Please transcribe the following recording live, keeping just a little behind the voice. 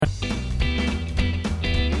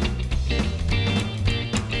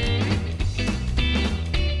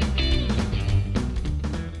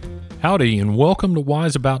Howdy, and welcome to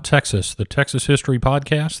Wise About Texas, the Texas History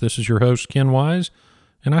Podcast. This is your host, Ken Wise,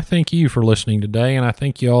 and I thank you for listening today, and I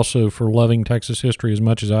thank you also for loving Texas history as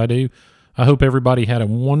much as I do. I hope everybody had a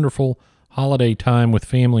wonderful holiday time with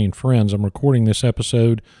family and friends. I'm recording this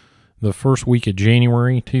episode the first week of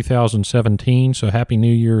January 2017, so Happy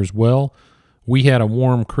New Year as well. We had a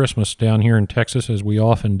warm Christmas down here in Texas, as we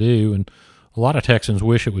often do, and a lot of Texans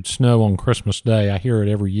wish it would snow on Christmas Day. I hear it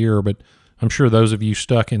every year, but I'm sure those of you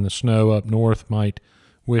stuck in the snow up north might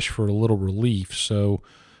wish for a little relief. So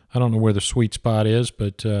I don't know where the sweet spot is,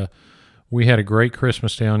 but we had a great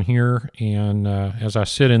Christmas down here. And as I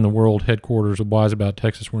sit in the world headquarters of Wise About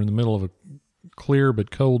Texas, we're in the middle of a clear but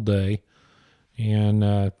cold day.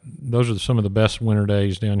 And those are some of the best winter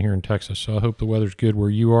days down here in Texas. So I hope the weather's good where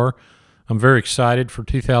you are. I'm very excited for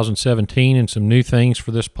 2017 and some new things for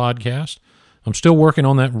this podcast. I'm still working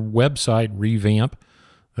on that website revamp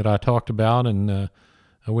that I talked about, and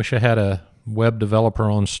I wish I had a web developer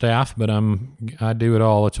on staff, but I do it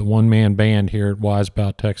all. It's a one-man band here at Wise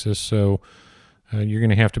About Texas, so you're going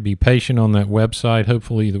to have to be patient on that website.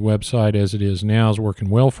 Hopefully the website as it is now is working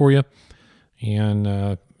well for you,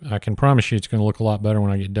 and I can promise you it's going to look a lot better when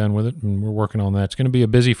I get done with it, and we're working on that. It's going to be a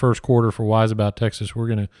busy first quarter for Wise About Texas.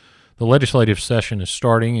 The legislative session is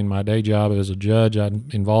starting. In my day job as a judge, I'm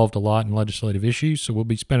involved a lot in legislative issues, so we'll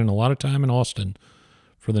be spending a lot of time in Austin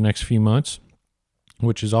for the next few months,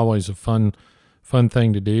 which is always a fun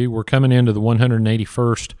thing to do. We're coming into the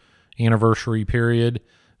 181st anniversary period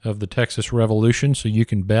of the Texas Revolution, so you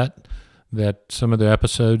can bet that some of the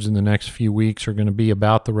episodes in the next few weeks are going to be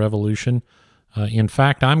about the Revolution. In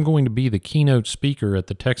fact, I'm going to be the keynote speaker at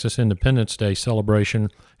the Texas Independence Day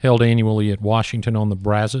celebration held annually at Washington on the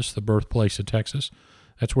Brazos, the birthplace of Texas.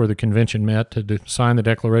 That's where the convention met to sign the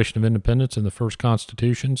Declaration of Independence and the first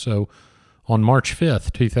Constitution. So on March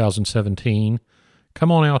 5th, 2017,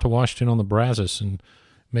 come on out to Washington on the Brazos and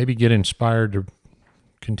maybe get inspired to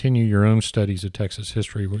continue your own studies of Texas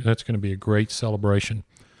history. That's going to be a great celebration.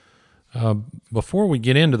 Before we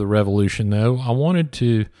get into the Revolution, though, I wanted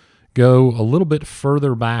to go a little bit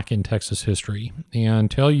further back in Texas history and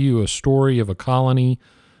tell you a story of a colony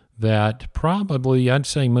that probably, I'd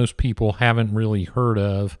say most people haven't really heard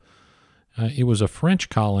of. It was a French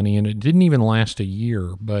colony, and it didn't even last a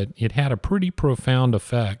year, but it had a pretty profound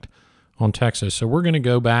effect on Texas. So we're going to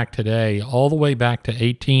go back today, all the way back to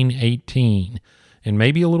 1818, and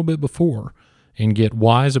maybe a little bit before, and get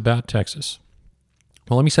wise about Texas.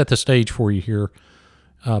 Well, let me set the stage for you here.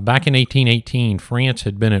 Back in 1818, France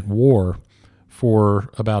had been at war for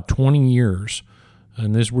about 20 years,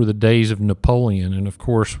 and these were the days of Napoleon. And, of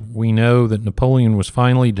course, we know that Napoleon was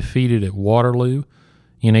finally defeated at Waterloo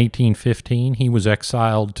in 1815. He was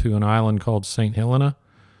exiled to an island called St. Helena,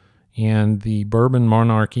 and the Bourbon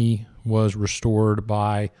monarchy was restored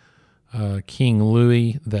by King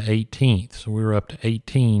Louis XVIII. So we were up to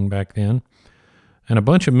 18 back then. And a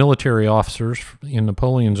bunch of military officers in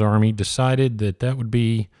Napoleon's army decided that would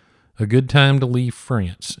be a good time to leave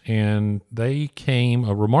France. And a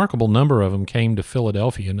remarkable number of them came to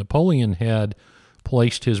Philadelphia. Napoleon had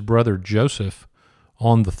placed his brother Joseph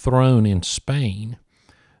on the throne in Spain.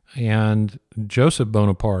 And Joseph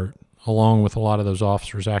Bonaparte, along with a lot of those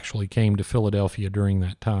officers, actually came to Philadelphia during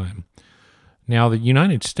that time. Now, the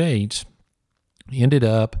United States ended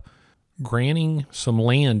up granting some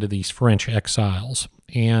land to these French exiles,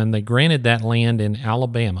 and they granted that land in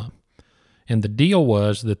Alabama. And the deal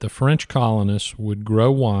was that the French colonists would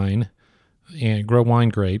grow wine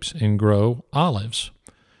grapes and grow olives.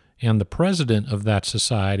 And the president of that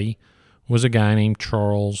society was a guy named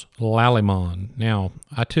Charles Lalemant. Now,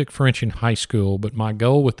 I took French in high school, but my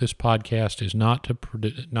goal with this podcast is not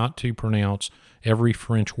to pronounce every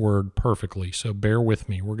French word perfectly, so bear with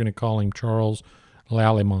me. We're going to call him Charles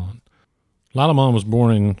Lalemant. Lalemant was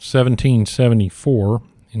born in 1774,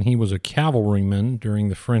 and he was a cavalryman during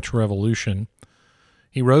the French Revolution.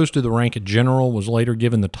 He rose to the rank of general, was later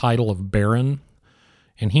given the title of baron,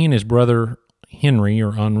 and he and his brother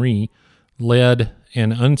Henri led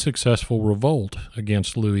an unsuccessful revolt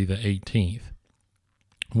against Louis XVIII.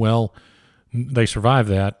 Well, they survived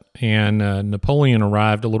that, and Napoleon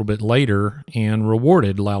arrived a little bit later and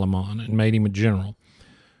rewarded Lalemant and made him a general.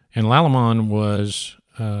 And Lalemant was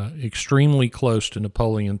extremely close to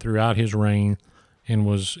Napoleon throughout his reign and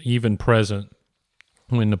was even present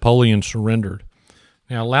when Napoleon surrendered.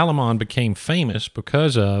 Now, Lalemant became famous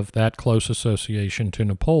because of that close association to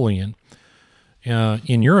Napoleon.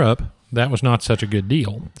 In Europe, that was not such a good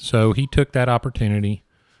deal, so he took that opportunity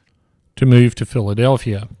to move to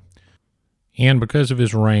Philadelphia, and because of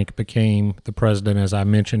his rank became the president, as I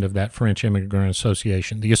mentioned, of that French Immigrant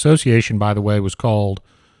Association. The association, by the way, was called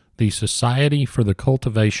the Society for the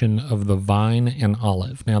Cultivation of the Vine and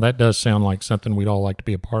Olive. Now, that does sound like something we'd all like to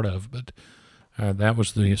be a part of, but that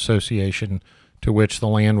was the association to which the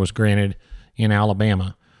land was granted in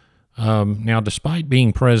Alabama. Now, despite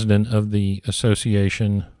being president of the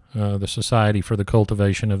association, the Society for the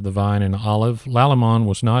Cultivation of the Vine and Olive, Lallemant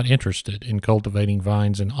was not interested in cultivating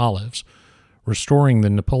vines and olives. Restoring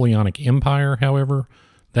the Napoleonic Empire, however,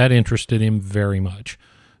 that interested him very much.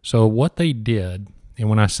 So what they did, and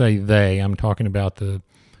when I say they, I'm talking about the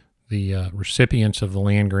recipients of the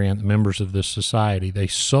land grant, the members of this society, they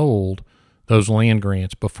sold those land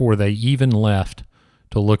grants before they even left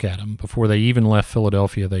to look at them. Before they even left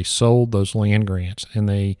Philadelphia, they sold those land grants. And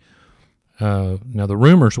they now the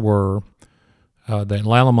rumors were that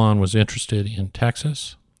Lallemant was interested in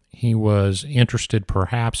Texas. He was interested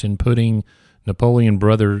perhaps in putting Napoleon's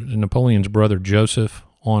brother Joseph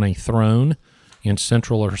on a throne in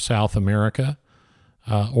Central or South America,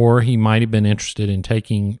 or he might have been interested in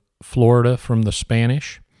taking Florida from the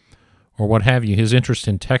Spanish, or what have you. His interest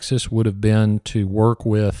in Texas would have been to work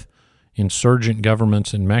with insurgent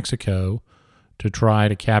governments in Mexico to try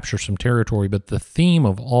to capture some territory. But the theme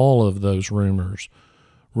of all of those rumors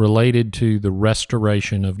related to the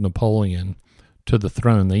restoration of Napoleon to the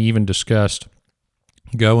throne. They even discussed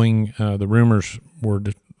going, the rumors were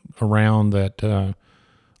around that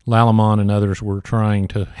Lallemant and others were trying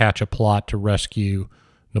to hatch a plot to rescue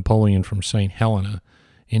Napoleon from St. Helena.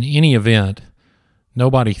 In any event,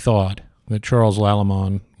 nobody thought that Charles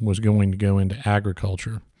Lallemant was going to go into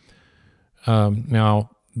agriculture. Now,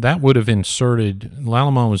 that would have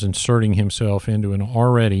Lallemant was inserting himself into an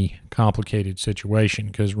already complicated situation,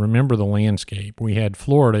 because remember the landscape. We had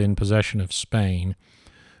Florida in possession of Spain.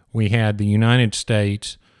 We had the United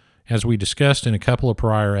States. As we discussed in a couple of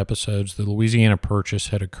prior episodes, the Louisiana Purchase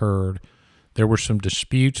had occurred. There were some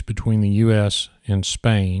disputes between the U.S. and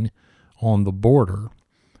Spain on the border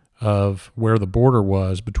of where the border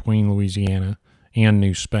was between Louisiana and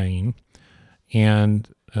New Spain. And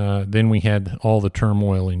then we had all the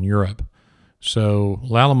turmoil in Europe. So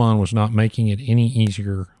Lallemant was not making it any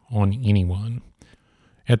easier on anyone.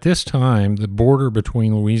 At this time, the border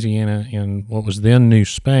between Louisiana and what was then New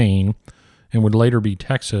Spain and would later be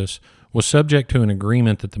Texas was subject to an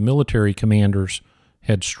agreement that the military commanders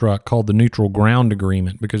had struck called the Neutral Ground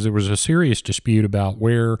Agreement, because there was a serious dispute about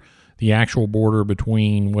where the actual border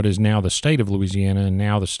between what is now the state of Louisiana and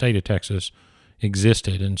now the state of Texas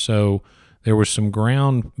existed. And so there was some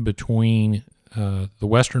ground between the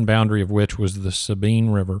western boundary of which was the Sabine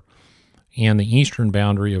River and the eastern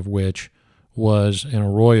boundary of which was an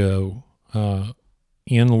arroyo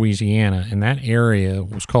in Louisiana, and that area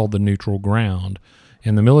was called the Neutral Ground.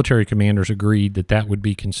 And the military commanders agreed that that would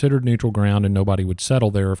be considered neutral ground and nobody would settle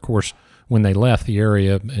there. Of course, when they left the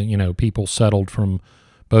area, people settled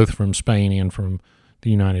both from Spain and from the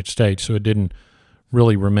United States, so it didn't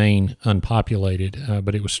really remain unpopulated,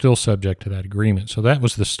 but it was still subject to that agreement. So that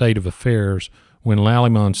was the state of affairs when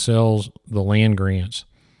Lallemant sells the land grants.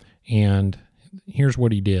 And here's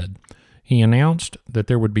what he did. He announced that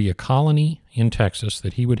there would be a colony in Texas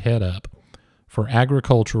that he would head up for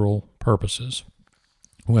agricultural purposes.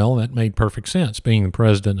 Well, that made perfect sense, being the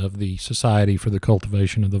president of the Society for the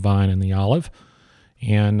Cultivation of the Vine and the Olive,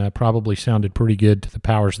 and probably sounded pretty good to the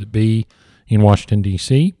powers that be in Washington,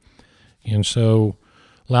 D.C. And so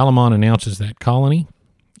Lallemant announces that colony.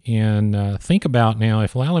 And think about now,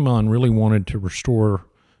 if Lallemant really wanted to restore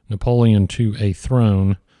Napoleon to a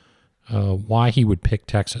throne, why he would pick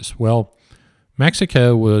Texas. Well,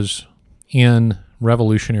 Mexico was in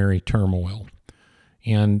revolutionary turmoil.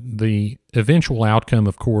 And the eventual outcome,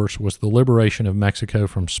 of course, was the liberation of Mexico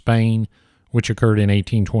from Spain, which occurred in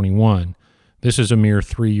 1821. This is a mere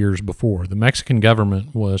 3 years before. The Mexican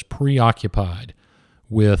government was preoccupied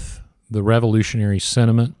with the revolutionary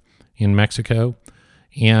sentiment in Mexico,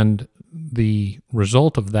 and the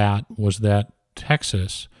result of that was that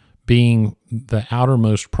Texas, being the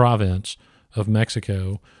outermost province of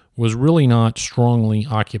Mexico, was really not strongly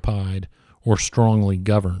occupied or strongly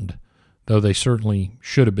governed, though they certainly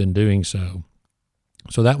should have been doing so.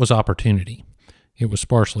 So that was opportunity. It was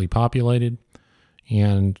sparsely populated,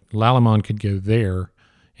 and Lallemant could go there,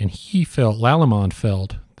 and Lallemant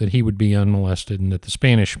felt that he would be unmolested and that the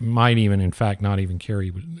Spanish might even, in fact, not even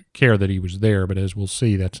care that he was there, but as we'll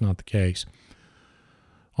see, that's not the case.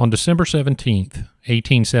 On December 17th,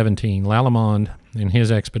 1817, Lallemant and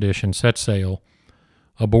his expedition set sail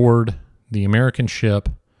aboard the American ship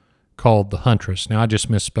called the Huntress. Now, I just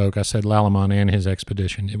misspoke. I said Lallemant and his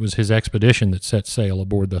expedition. It was his expedition that set sail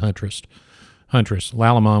aboard the Huntress.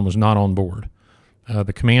 Lallemant was not on board.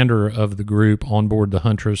 The commander of the group on board the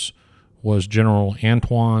Huntress was General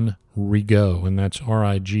Antoine Rigaud, and that's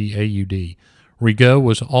Rigaud. Rigaud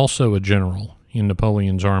was also a general in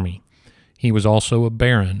Napoleon's army. He was also a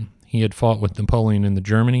baron. He had fought with Napoleon in the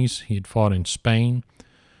Germanies. He had fought in Spain.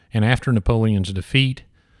 And after Napoleon's defeat,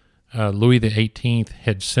 Louis XVIII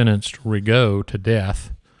had sentenced Rigaud to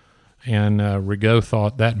death. And Rigaud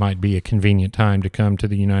thought that might be a convenient time to come to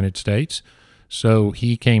the United States. So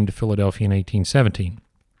he came to Philadelphia in 1817.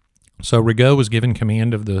 So Rigaud was given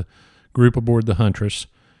command of the group aboard the Huntress,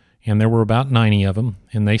 and there were about 90 of them,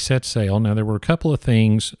 and they set sail. Now, there were a couple of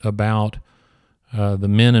things about the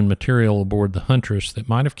men and material aboard the Huntress that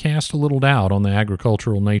might have cast a little doubt on the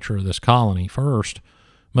agricultural nature of this colony. First,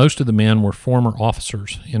 most of the men were former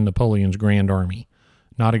officers in Napoleon's Grand Army,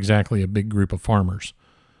 not exactly a big group of farmers.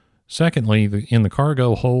 Secondly, in the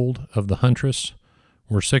cargo hold of the Huntress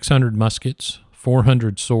were 600 muskets,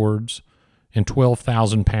 400 swords, and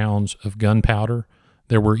 12,000 pounds of gunpowder.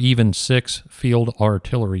 There were even 6 field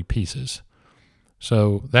artillery pieces.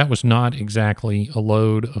 So that was not exactly a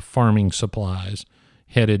load of farming supplies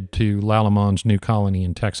headed to Lalemant's new colony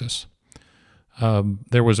in Texas.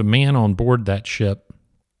 There was a man on board that ship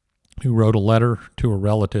who wrote a letter to a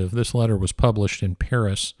relative. This letter was published in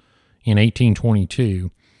Paris in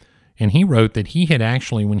 1822. And he wrote that he had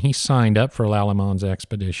actually, when he signed up for Lalemant's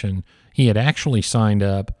expedition, he had actually signed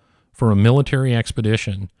up for a military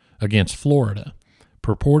expedition against Florida,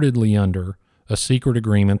 purportedly under a secret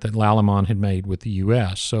agreement that Lalemant had made with the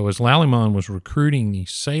U.S. So as Lalemant was recruiting these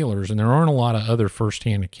sailors, and there aren't a lot of other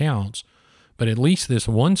firsthand accounts, but at least this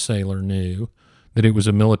one sailor knew that it was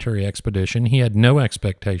a military expedition. He had no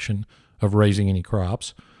expectation of raising any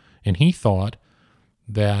crops, and he thought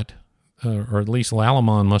that, or at least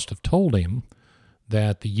Lalemant must have told him,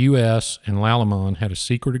 that the U.S. and Lalemant had a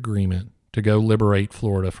secret agreement to go liberate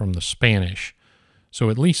Florida from the Spanish. So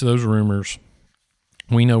at least those rumors,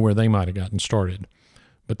 we know where they might have gotten started.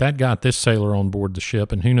 But that got this sailor on board the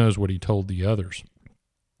ship, and who knows what he told the others.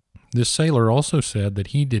 This sailor also said that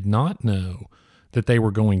he did not know that they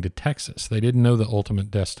were going to Texas. They didn't know the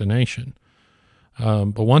ultimate destination.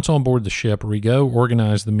 But once on board the ship, Rigaud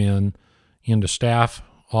organized the men into staff,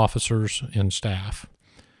 officers, and staff.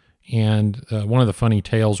 And one of the funny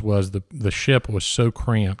tales was the ship was so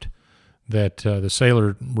cramped that the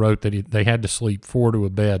sailor wrote that they had to sleep 4 to a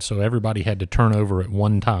bed, so everybody had to turn over at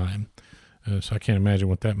one time. So I can't imagine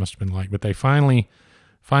what that must have been like. But they finally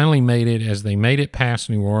made it. As they made it past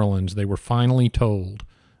New Orleans, they were finally told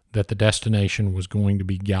that the destination was going to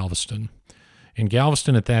be Galveston. And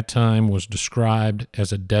Galveston at that time was described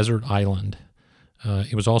as a desert island.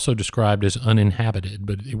 It was also described as uninhabited,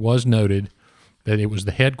 but it was noted that it was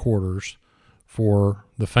the headquarters for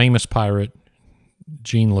the famous pirate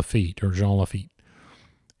Jean Lafitte.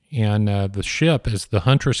 And the ship, as the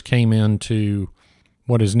Huntress came into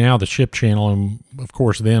what is now the ship channel, and of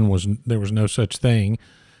course then there was no such thing,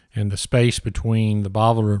 and the space between the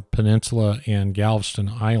Bolivar Peninsula and Galveston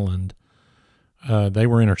Island, they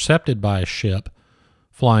were intercepted by a ship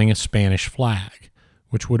flying a Spanish flag,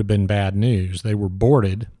 which would have been bad news. They were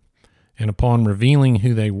boarded, and upon revealing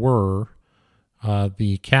who they were,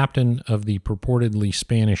 the captain of the purportedly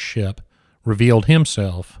Spanish ship revealed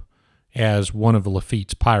himself as one of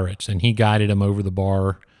Lafitte's pirates, and he guided him over the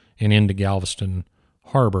bar and into Galveston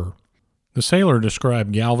Harbor. The sailor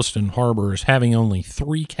described Galveston Harbor as having only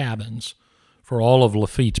 3 cabins for all of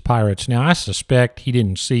Lafitte's pirates. Now, I suspect he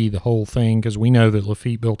didn't see the whole thing, because we know that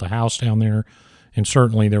Lafitte built a house down there, and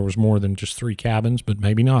certainly there was more than just 3 cabins, but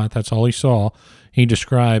maybe not. That's all he saw. He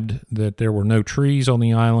described that there were no trees on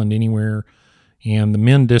the island anywhere, and the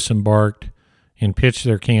men disembarked and pitched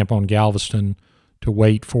their camp on Galveston to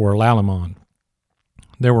wait for Lalemant.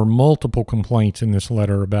 There were multiple complaints in this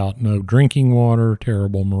letter about no drinking water,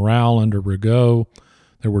 terrible morale under Rigaud.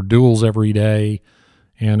 There were duels every day,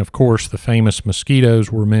 and of course the famous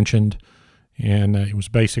mosquitoes were mentioned, and it was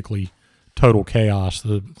basically total chaos.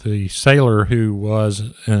 The sailor, who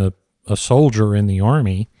was a soldier in the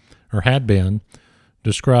army, or had been,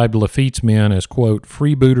 described Lafitte's men as, quote,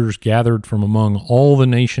 freebooters gathered from among all the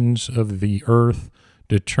nations of the earth,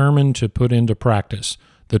 determined to put into practice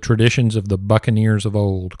the traditions of the buccaneers of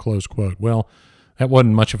old, close quote. Well, that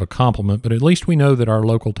wasn't much of a compliment, but at least we know that our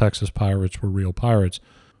local Texas pirates were real pirates.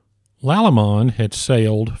 Lalemant had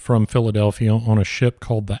sailed from Philadelphia on a ship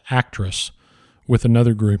called the Actress with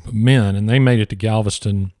another group of men, and they made it to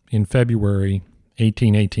Galveston in February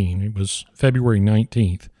 1818. It was February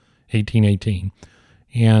 19th, 1818.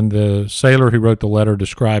 And the sailor who wrote the letter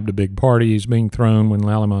described a big party as being thrown when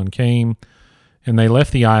Lalemant came, and they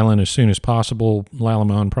left the island as soon as possible.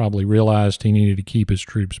 Lalemant probably realized he needed to keep his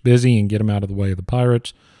troops busy and get them out of the way of the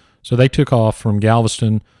pirates, so they took off from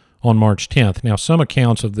Galveston on March 10th. Now, some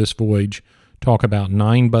accounts of this voyage talk about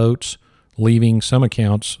 9 boats leaving. Some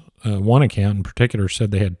accounts, one account in particular,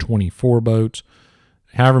 said they had 24 boats.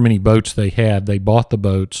 However many boats they had, they bought the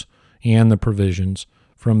boats and the provisions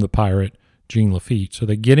from the pirate Jean Lafitte. So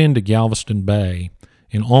they get into Galveston Bay,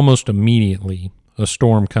 and almost immediately a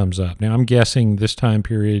storm comes up. Now, I'm guessing this time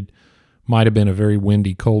period might have been a very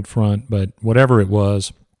windy cold front, but whatever it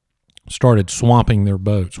was, started swamping their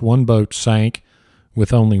boats. One boat sank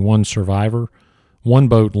with only one survivor. One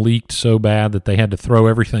boat leaked so bad that they had to throw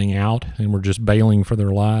everything out and were just bailing for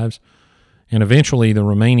their lives. And eventually the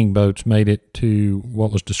remaining boats made it to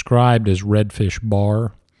what was described as Redfish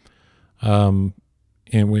Bar. And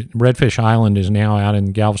Redfish Island is now out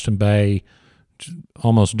in Galveston Bay,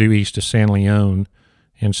 almost due east of San Leon.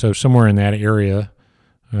 And so somewhere in that area,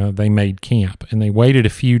 they made camp. And they waited a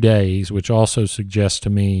few days, which also suggests to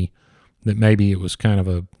me that maybe it was kind of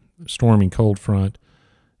a stormy cold front.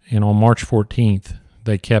 And on March 14th,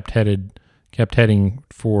 they kept heading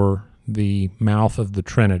for the mouth of the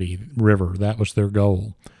Trinity River. That was their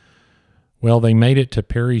goal. Well, they made it to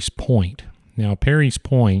Perry's Point. Now, Perry's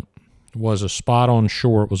Point was a spot on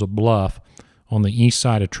shore. It was a bluff on the east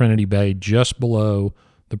side of Trinity Bay, just below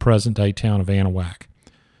the present-day town of Anahuac.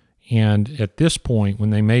 And at this point, when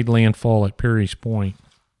they made landfall at Perry's Point,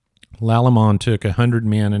 Lalemon took 100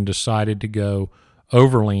 men and decided to go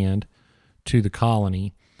overland to the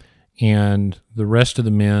colony, and the rest of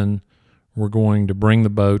the men were going to bring the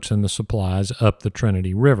boats and the supplies up the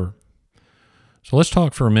Trinity River. So let's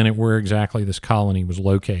talk for a minute where exactly this colony was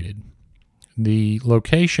located. The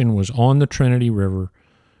location was on the Trinity River,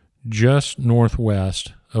 just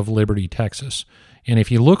northwest of Liberty, Texas. And if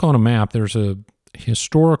you look on a map, there's a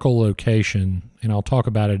historical location, and I'll talk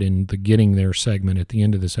about it in the Getting There segment at the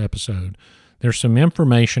end of this episode. There's some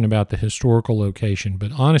information about the historical location,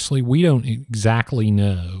 but honestly, we don't exactly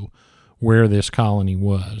know where this colony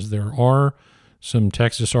was. There are some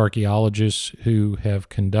Texas archaeologists who have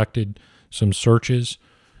conducted some searches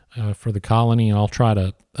for the colony, and I'll try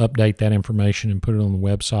to update that information and put it on the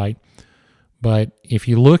website. But if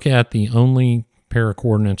you look at the only pair of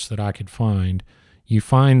coordinates that I could find, you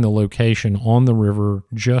find the location on the river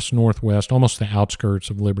just northwest, almost the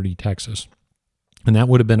outskirts of Liberty, Texas. And that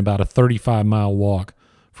would have been about a 35-mile walk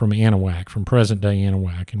from Anahuac, from present-day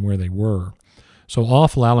Anahuac, and where they were. So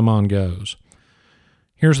off Lalemon goes.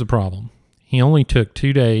 Here's the problem. He only took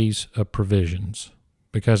 2 days of provisions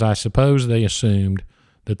because I suppose they assumed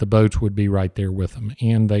that the boats would be right there with them,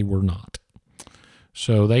 and they were not.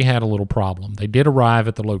 So they had a little problem. They did arrive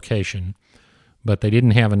at the location, but they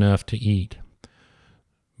didn't have enough to eat.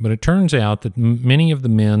 But it turns out that many of the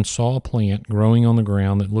men saw a plant growing on the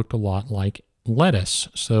ground that looked a lot like lettuce.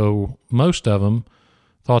 So most of them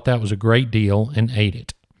thought that was a great deal and ate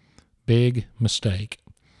it. Big mistake.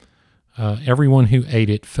 Everyone who ate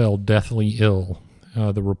it fell deathly ill.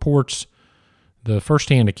 The reports, the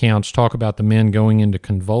first-hand accounts talk about the men going into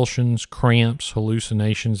convulsions, cramps,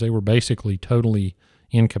 hallucinations. They were basically totally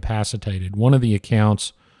incapacitated. One of the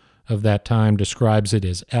accounts of that time describes it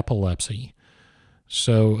as epilepsy.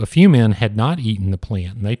 So a few men had not eaten the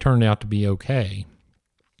plant, and they turned out to be okay.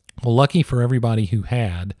 Well, lucky for everybody who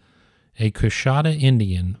had, a Coshada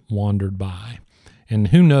Indian wandered by. And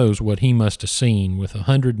who knows what he must have seen with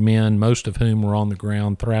 100 men, most of whom were on the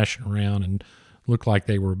ground thrashing around and looked like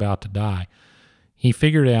they were about to die. He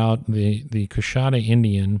figured out, the Coshada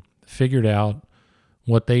Indian figured out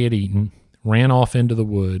what they had eaten, ran off into the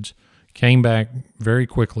woods, came back very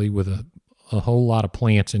quickly with a whole lot of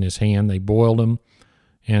plants in his hand. They boiled them,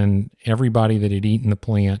 and everybody that had eaten the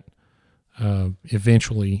plant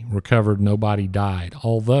eventually recovered. Nobody died,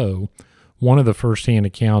 although one of the first-hand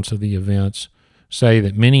accounts of the events say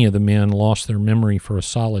that many of the men lost their memory for a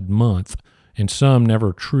solid month, and some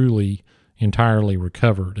never truly entirely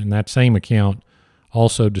recovered. And that same account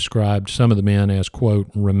also described some of the men as, quote,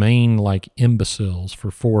 remain like imbeciles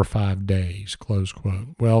for 4 or 5 days, close quote.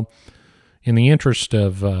 Well, in the interest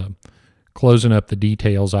of closing up the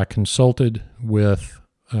details, I consulted with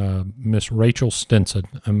Miss Rachel Stinson,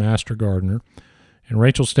 a master gardener. And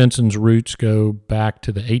Rachel Stinson's roots go back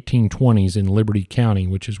to the 1820s in Liberty County,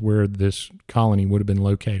 which is where this colony would have been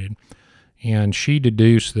located. And she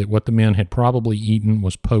deduced that what the men had probably eaten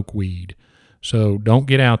was pokeweed. So don't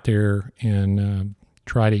get out there and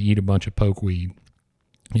try to eat a bunch of pokeweed.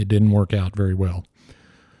 It didn't work out very well.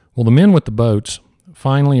 Well, the men with the boats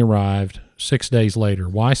finally arrived 6 days later.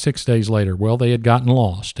 Why 6 days later? Well, they had gotten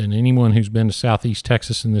lost, and anyone who's been to southeast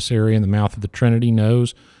Texas in this area in the mouth of the Trinity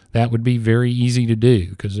knows that would be very easy to do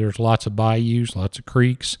because there's lots of bayous, lots of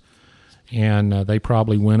creeks, and they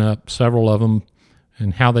probably went up several of them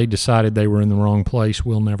And how they decided they were in the wrong place,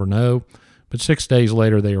 we'll never know. But 6 days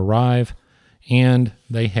later, they arrive, and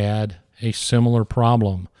they had a similar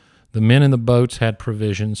problem. The men in the boats had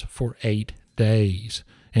provisions for 8 days,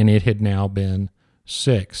 and it had now been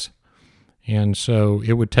 6. And so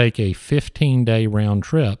it would take a 15-day round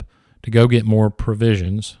trip to go get more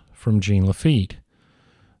provisions from Jean Lafitte.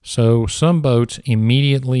 So some boats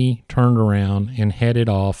immediately turned around and headed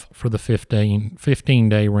off for the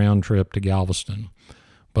 15-day round trip to Galveston.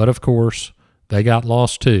 But of course, they got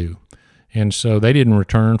lost too. And so they didn't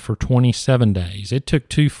return for 27 days. It took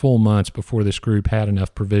 2 full months before this group had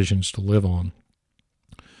enough provisions to live on.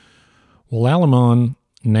 Well, Lalemon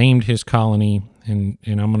named his colony, and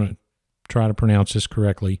I'm going to try to pronounce this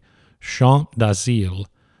correctly, Champ d'Asile,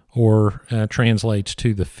 or translates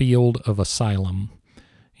to the Field of Asylum.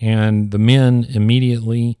 And the men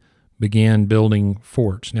immediately began building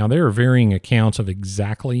forts. Now, there are varying accounts of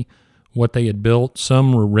exactly what they had built.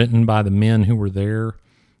 Some were written by the men who were there,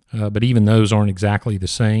 but even those aren't exactly the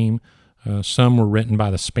same. Some were written by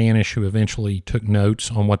the Spanish, who eventually took notes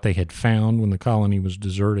on what they had found when the colony was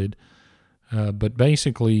deserted. But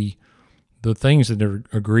basically, the things that are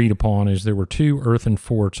agreed upon is there were 2 earthen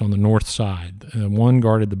forts on the north side. One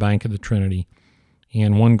guarded the bank of the Trinity,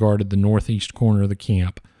 and one guarded the northeast corner of the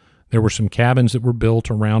camp. There were some cabins that were built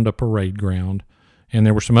around a parade ground, and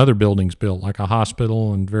there were some other buildings built, like a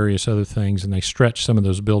hospital and various other things, and they stretched some of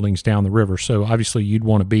those buildings down the river. So obviously you'd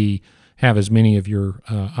want to have as many of your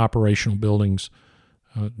operational buildings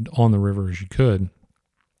on the river as you could.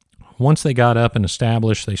 Once they got up and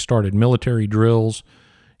established, they started military drills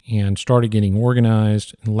and started getting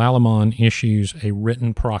organized. And Lalemon issues a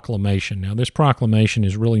written proclamation. Now, this proclamation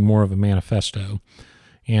is really more of a manifesto,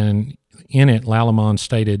 and in it, Lalemon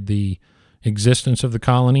stated the existence of the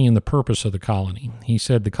colony and the purpose of the colony. He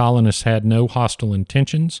said the colonists had no hostile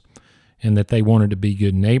intentions and that they wanted to be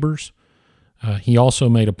good neighbors. He also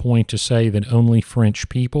made a point to say that only French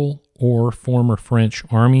people or former French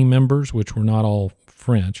army members, which were not all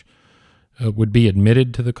French, would be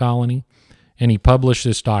admitted to the colony. And he published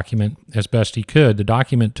this document as best he could. The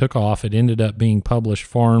document took off. It ended up being published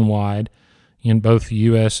far and wide in both the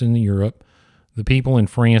U.S. and Europe. The people in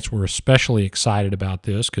France were especially excited about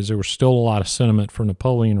this because there was still a lot of sentiment for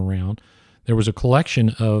Napoleon around. There was a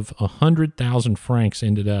collection of 100,000 francs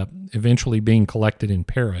ended up eventually being collected in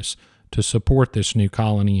Paris to support this new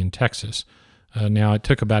colony in Texas. Now, it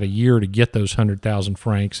took about a year to get those 100,000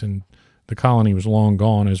 francs, and the colony was long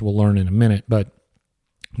gone, as we'll learn in a minute. But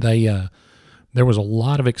there was a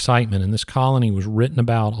lot of excitement, and this colony was written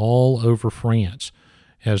about all over France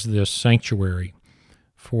as this sanctuary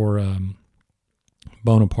for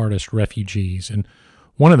Bonapartist refugees. And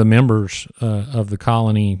one of the members of the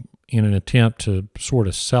colony, in an attempt to sort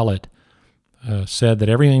of sell it, said that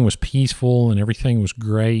everything was peaceful and everything was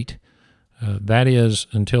great. That is,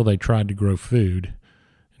 until they tried to grow food.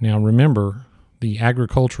 Now remember, the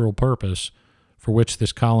agricultural purpose for which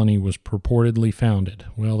this colony was purportedly founded.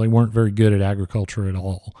 Well, they weren't very good at agriculture at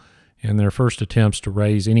all, and their first attempts to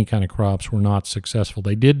raise any kind of crops were not successful.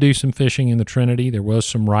 They did do some fishing in the Trinity. There was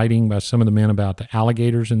some writing by some of the men about the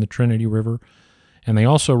alligators in the Trinity River, and they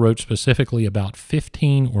also wrote specifically about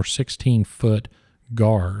 15 or 16-foot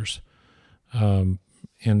gars,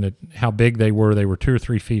 and how big they were. They were 2 or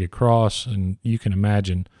 3 feet across, and you can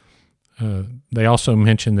imagine. They also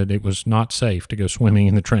mentioned that it was not safe to go swimming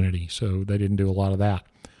in the Trinity, so they didn't do a lot of that.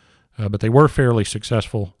 But they were fairly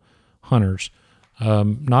successful hunters.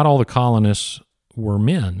 Not all the colonists were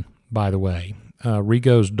men, by the way.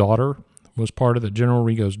 Rigaud's daughter was part of it. General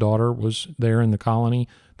Rigaud's daughter was there in the colony.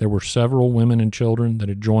 There were several women and children that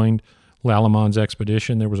had joined Lalemon's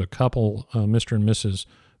expedition. There was a couple, Mr. and Mrs.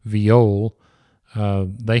 Viol.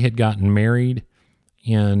 They had gotten married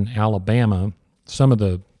in Alabama. Some of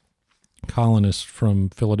the colonists from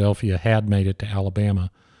Philadelphia had made it to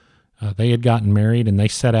Alabama. They had gotten married, and they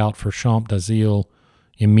set out for Champ d'Asile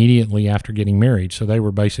immediately after getting married. So they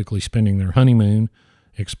were basically spending their honeymoon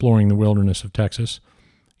exploring the wilderness of Texas.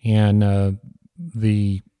 And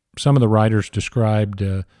some of the writers described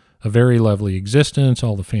a very lovely existence.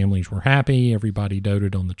 All the families were happy. Everybody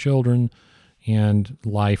doted on the children, and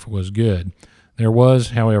life was good. There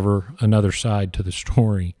was, however, another side to the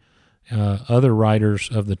story. Other writers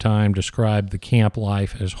of the time described the camp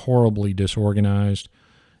life as horribly disorganized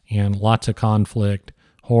and lots of conflict,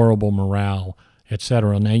 horrible morale,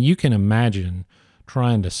 etc. Now, you can imagine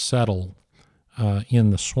trying to settle in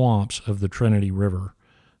the swamps of the Trinity River.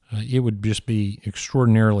 It would just be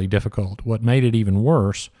extraordinarily difficult. What made it even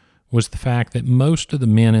worse was the fact that most of the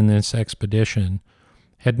men in this expedition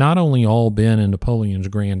had not only all been in Napoleon's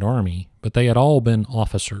Grand Army, but they had all been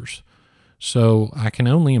officers. So I can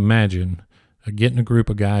only imagine getting a group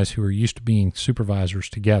of guys who are used to being supervisors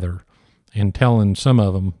together and telling some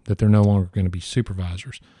of them that they're no longer going to be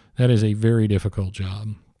supervisors. That is a very difficult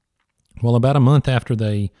job. Well, about a month after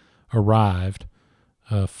they arrived,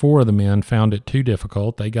 4 of the men found it too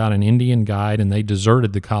difficult. They got an Indian guide and they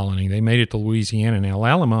deserted the colony. They made it to Louisiana. Now,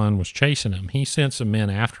 Lalemon was chasing them. He sent some men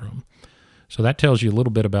after them. So that tells you a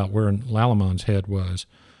little bit about where Lalemon's head was.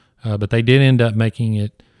 But they did end up making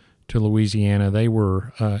it to Louisiana. They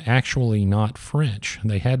were actually not French.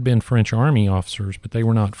 They had been French army officers, but they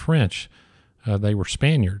were not French. They were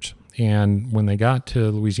Spaniards. And when they got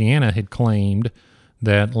to Louisiana, had claimed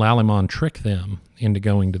that Lalemon tricked them into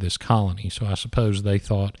going to this colony. So I suppose they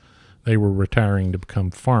thought they were retiring to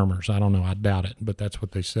become farmers. I don't know. I doubt it, but that's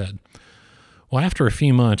what they said. Well, after a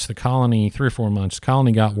few months, the colony, 3 or 4 months, the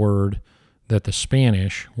colony got word that the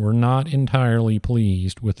Spanish were not entirely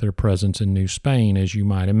pleased with their presence in New Spain, as you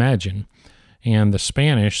might imagine. And the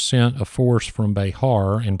Spanish sent a force from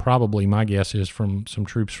Béjar, and probably my guess is from some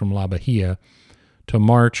troops from La Bahia, to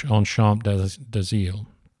march on Champ d'Azil.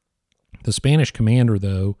 The Spanish commander,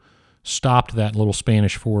 though, stopped that little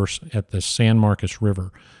Spanish force at the San Marcos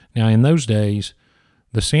River. Now, in those days,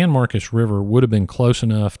 the San Marcos River would have been close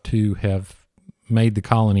enough to have made the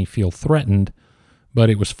colony feel threatened,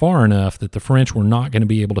 but it was far enough that the French were not going to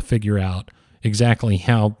be able to figure out exactly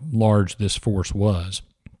how large this force was.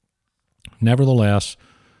 Nevertheless,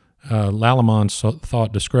 Lalemon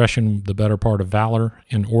thought discretion the better part of valor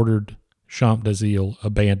and ordered Champ d'Azil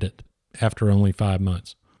abandoned after only 5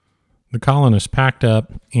 months. The colonists packed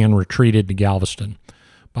up and retreated to Galveston.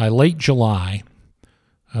 By late July,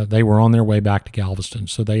 they were on their way back to Galveston.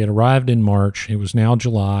 So they had arrived in March. It was now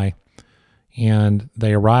July, and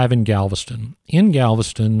they arrive in Galveston. In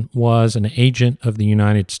Galveston was an agent of the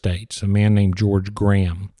United States, a man named George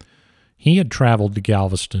Graham. He had traveled to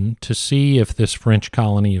Galveston to see if this French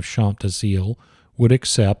colony of Champ d'Azil would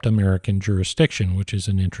accept American jurisdiction, which is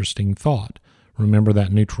an interesting thought. Remember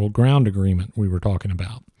that neutral ground agreement we were talking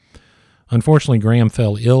about. Unfortunately, Graham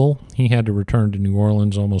fell ill. He had to return to New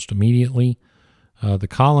Orleans almost immediately. The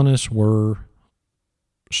colonists were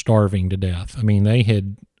starving to death. I mean, they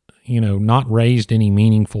had, not raised any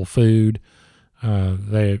meaningful food.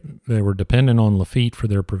 They were dependent on Lafitte for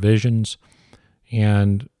their provisions,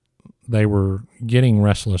 and they were getting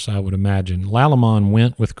restless, I would imagine. Lalemon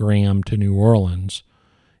went with Graham to New Orleans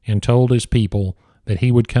and told his people that he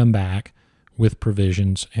would come back with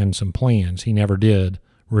provisions and some plans. He never did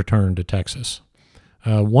return to Texas.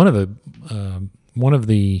 One of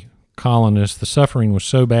the colonists, the suffering was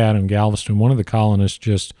so bad in Galveston, one of the colonists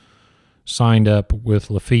just signed up with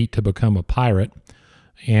Lafitte to become a pirate,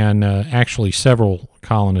 and actually several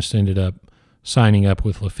colonists ended up signing up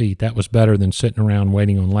with Lafitte. That was better than sitting around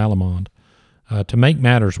waiting on Lalemon. To make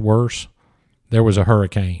matters worse, there was a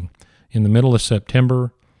hurricane. In the middle of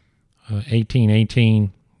September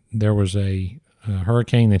 1818, there was a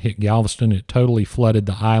hurricane that hit Galveston. It totally flooded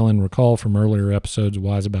the island. Recall from earlier episodes of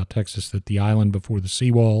Wise About Texas that the island before the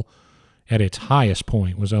seawall at its highest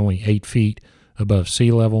point was only 8 feet above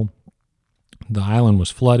sea level. The island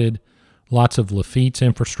was flooded. Lots of Lafitte's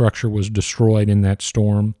infrastructure was destroyed in that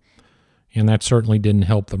storm, and that certainly didn't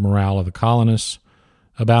help the morale of the colonists.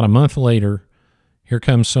 About a month later, here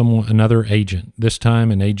comes another agent, this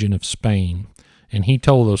time an agent of Spain, and he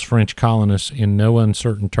told those French colonists in no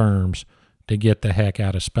uncertain terms to get the heck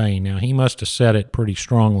out of Spain. Now, he must have said it pretty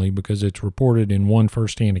strongly because it's reported in one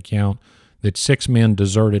first-hand account that 6 men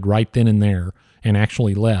deserted right then and there and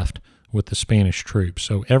actually left with the Spanish troops.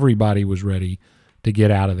 So everybody was ready to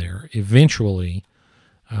get out of there. Eventually,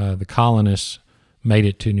 the colonists made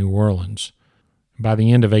it to New Orleans. By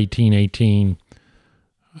the end of 1818,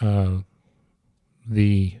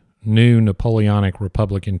 the new Napoleonic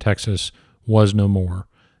Republic in Texas was no more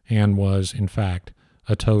and was, in fact,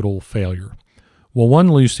 a total failure. Well,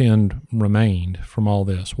 one loose end remained from all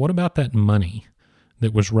this. What about that money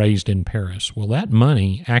that was raised in Paris? Well, that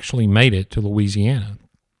money actually made it to Louisiana.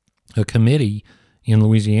 A committee in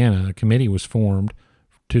Louisiana, a committee was formed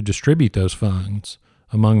to distribute those funds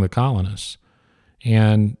among the colonists.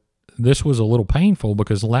 And this was a little painful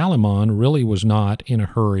because Lalemon really was not in a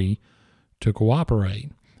hurry to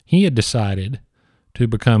cooperate. He had decided to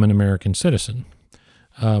become an American citizen.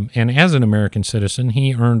 And as an American citizen,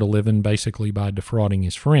 he earned a living basically by defrauding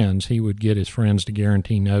his friends. He would get his friends to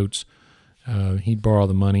guarantee notes. He'd borrow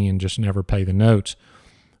the money and just never pay the notes.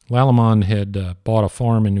 Lalemon had bought a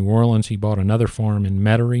farm in New Orleans. He bought another farm in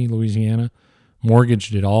Metairie, Louisiana,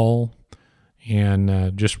 mortgaged it all,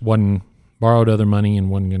 and just borrowed other money and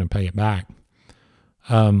wasn't going to pay it back.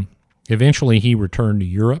 Eventually, he returned to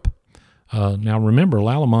Europe. Now remember,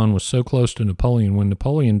 Lalemant was so close to Napoleon. When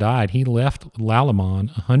Napoleon died, he left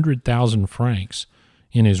Lalemant 100,000 francs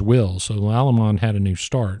in his will, so Lalemant had a new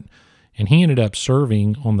start. And he ended up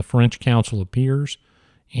serving on the French Council of Peers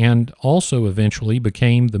and also eventually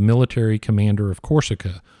became the military commander of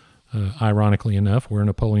Corsica, ironically enough, where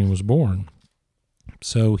Napoleon was born.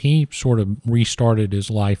 So he sort of restarted his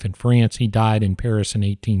life in France. He died in Paris in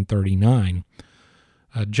 1839.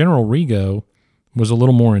 General Rigaud was a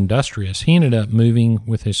little more industrious. He ended up moving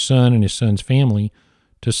with his son and his son's family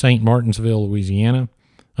to St. Martinsville, Louisiana.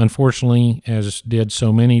 Unfortunately, as did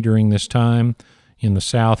so many during this time in the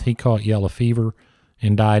South, he caught yellow fever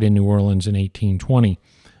and died in New Orleans in 1820.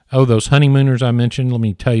 Oh, those honeymooners I mentioned, let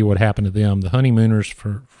me tell you what happened to them. The honeymooners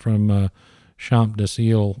from Champ de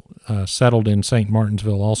Sille settled in St.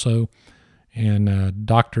 Martinsville also, and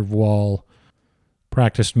Dr. Voile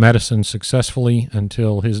practiced medicine successfully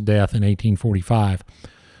until his death in 1845.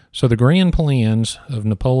 So the grand plans of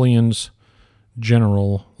Napoleon's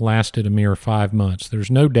general lasted a mere 5 months. There's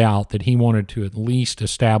no doubt that he wanted to at least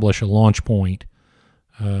establish a launch point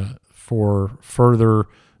for further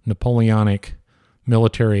Napoleonic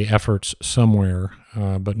military efforts somewhere,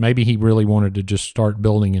 but maybe he really wanted to just start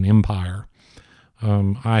building an empire.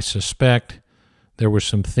 I suspect there was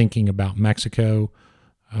some thinking about Mexico,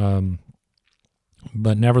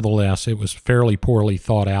 but nevertheless, it was fairly poorly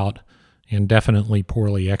thought out and definitely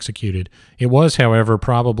poorly executed. It was, however,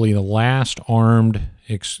 probably the last armed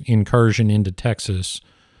incursion into Texas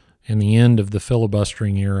and the end of the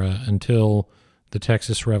filibustering era until the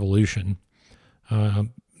Texas Revolution.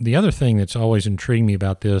 The other thing that's always intrigued me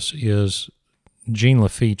about this is Jean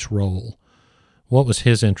Lafitte's role. What was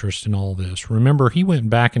his interest in all this? Remember, he went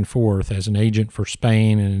back and forth as an agent for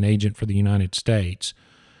Spain and an agent for the United States.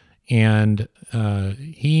 And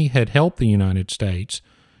he had helped the United States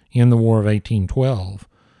in the War of 1812,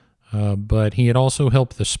 but he had also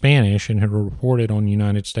helped the Spanish and had reported on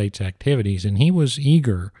United States activities, and he was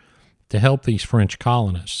eager to help these French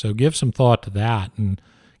colonists. So give some thought to that, and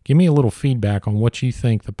give me a little feedback on what you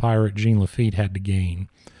think the pirate Jean Lafitte had to gain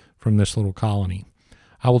from this little colony.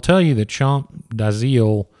 I will tell you that Champ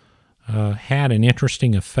d'Azille had an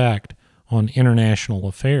interesting effect on international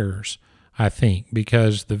affairs, I think,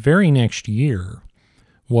 because the very next year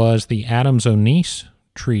was the Adams-Onís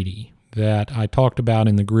Treaty that I talked about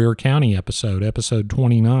in the Greer County episode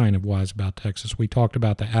 29 of Wise About Texas. We talked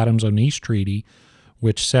about the Adams-Onís Treaty,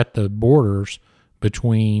 which set the borders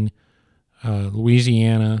between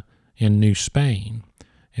Louisiana and New Spain.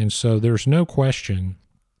 And so there's no question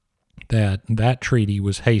that that treaty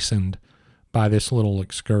was hastened by this little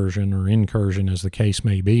excursion or incursion, as the case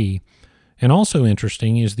may be. And also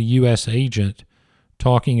interesting is the U.S. agent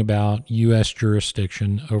talking about U.S.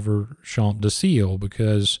 jurisdiction over Champ d'Azille,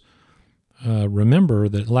 because remember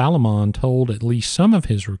that Lalemant told at least some of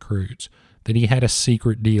his recruits that he had a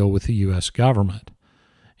secret deal with the U.S. government.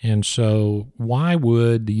 And so why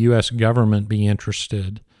would the U.S. government be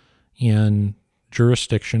interested in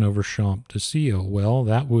jurisdiction over Champ d'Azille? Well,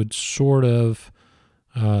 that would sort of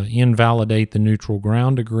invalidate the neutral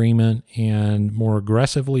ground agreement and more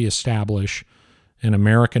aggressively establish an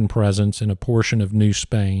American presence in a portion of New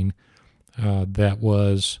Spain that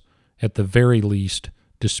was, at the very least,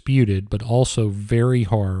 disputed, but also very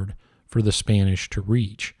hard for the Spanish to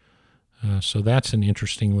reach. So that's an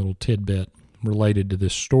interesting little tidbit related to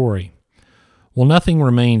this story. Well, nothing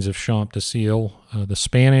remains of Champ d'Azille. The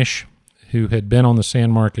Spanish, who had been on the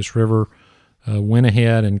San Marcos River, went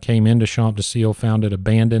ahead and came into Champ d'Azille, found it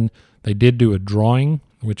abandoned. They did do a drawing,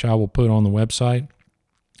 which I will put on the website,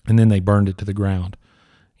 and then they burned it to the ground.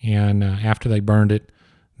 And after they burned it,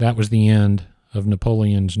 that was the end of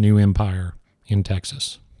Napoleon's new empire in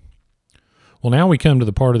Texas. Well, now we come to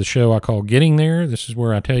the part of the show I call Getting There. This is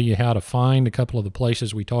where I tell you how to find a couple of the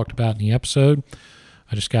places we talked about in the episode.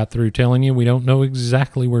 I just got through telling you we don't know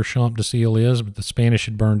exactly where Champ d'Azille is, but the Spanish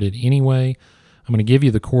had burned it anyway. I'm going to give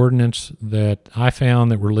you the coordinates that I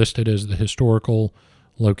found that were listed as the historical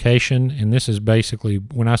location, and this is basically,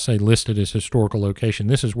 when I say listed as historical location,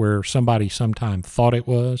 this is where somebody sometime thought it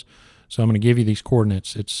was. So I'm going to give you these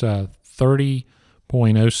coordinates. It's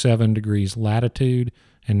 30.07 degrees latitude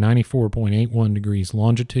and 94.81 degrees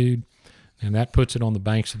longitude, and that puts it on the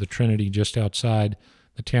banks of the Trinity just outside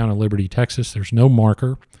the town of Liberty, Texas. There's no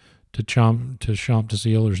marker to Champ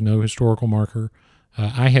d'Azille. There's no historical marker.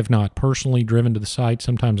 I have not personally driven to the site.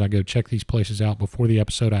 Sometimes I go check these places out before the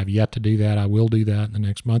episode. I have yet to do that. I will do that in the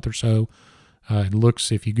next month or so. It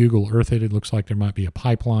looks, if you Google Earth it looks like there might be a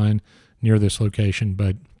pipeline near this location,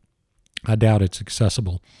 but I doubt it's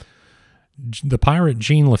accessible. The pirate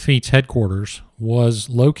Jean Lafitte's headquarters was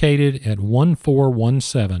located at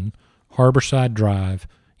 1417 Harborside Drive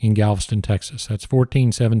in Galveston, Texas. That's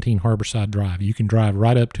 1417 Harborside Drive. You can drive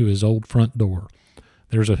right up to his old front door.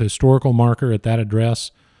 There's a historical marker at that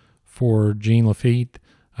address for Jean Lafitte.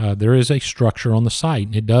 There is a structure on the site,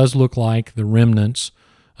 and it does look like the remnants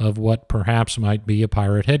of what perhaps might be a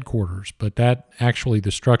pirate headquarters, but that actually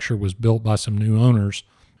the structure was built by some new owners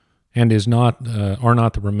and are not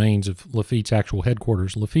the remains of Lafitte's actual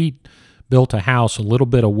headquarters. Lafitte built a house a little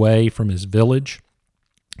bit away from his village,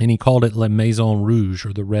 and he called it La Maison Rouge,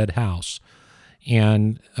 or the Red House.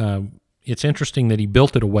 And it's interesting that he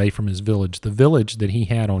built it away from his village. The village that he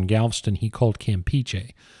had on Galveston, he called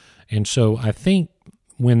Campeche. And so I think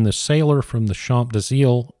when the sailor from the Champs des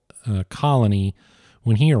Îles colony,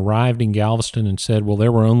 when he arrived in Galveston and said, well,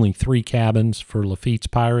 there were only 3 cabins for Lafitte's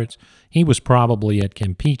pirates, he was probably at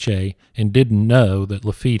Campeche and didn't know that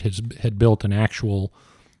Lafitte had built an actual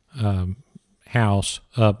house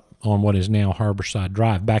up on what is now Harborside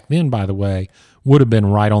Drive. Back then, by the way, would have been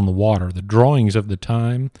right on the water. The drawings of the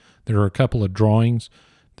time, there are a couple of drawings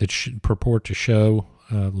that purport to show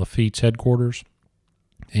Lafitte's headquarters,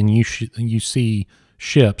 and you see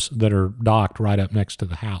ships that are docked right up next to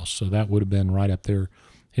the house. So that would have been right up there.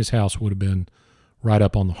 His house would have been right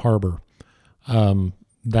up on the harbor.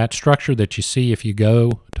 That structure that you see if you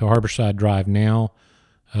go to Harborside Drive now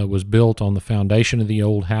was built on the foundation of the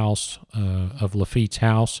old house of Lafitte's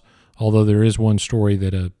house, although there is one story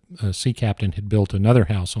that a sea captain had built another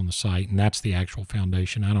house on the site, and that's the actual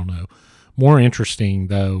foundation. I don't know. More interesting,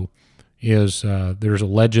 though, is there's a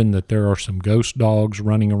legend that there are some ghost dogs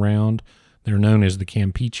running around. They're known as the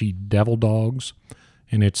Campeche Devil Dogs,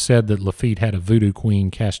 and it's said that Lafitte had a voodoo queen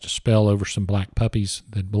cast a spell over some black puppies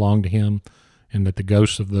that belonged to him, and that the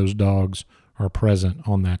ghosts of those dogs are present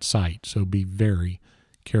on that site. So be very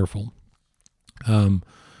careful. The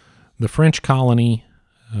French colony,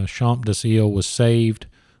 Champs des Îles, was saved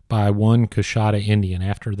by one Coshada Indian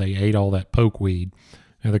after they ate all that pokeweed.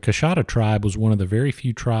 Now, the Coshada tribe was one of the very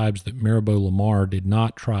few tribes that Mirabeau Lamar did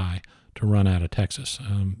not try to run out of Texas.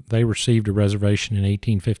 They received a reservation in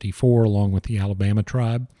 1854 along with the Alabama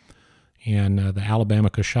tribe, and the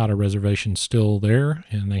Alabama Coshada Reservation is still there,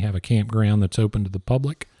 and they have a campground that's open to the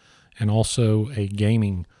public and also a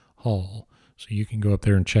gaming hall. So you can go up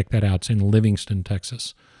there and check that out. It's in Livingston,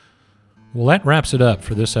 Texas. Well, that wraps it up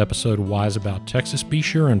for this episode of Wise About Texas. Be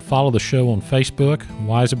sure and follow the show on Facebook,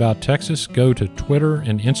 Wise About Texas. Go to Twitter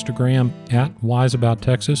and Instagram at Wise About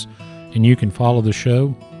Texas, and you can follow the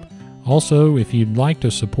show. Also, if you'd like to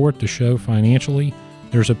support the show financially,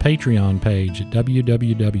 there's a Patreon page at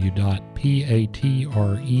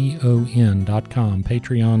www.patreon.com,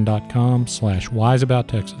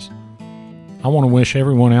 patreon.com/wiseabouttexas. I want to wish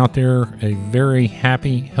everyone out there a very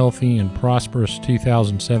happy, healthy, and prosperous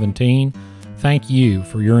 2017. Thank you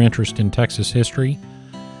for your interest in Texas history.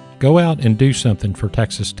 Go out and do something for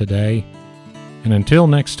Texas today. And until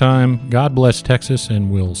next time, God bless Texas,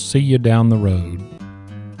 and we'll see you down the road.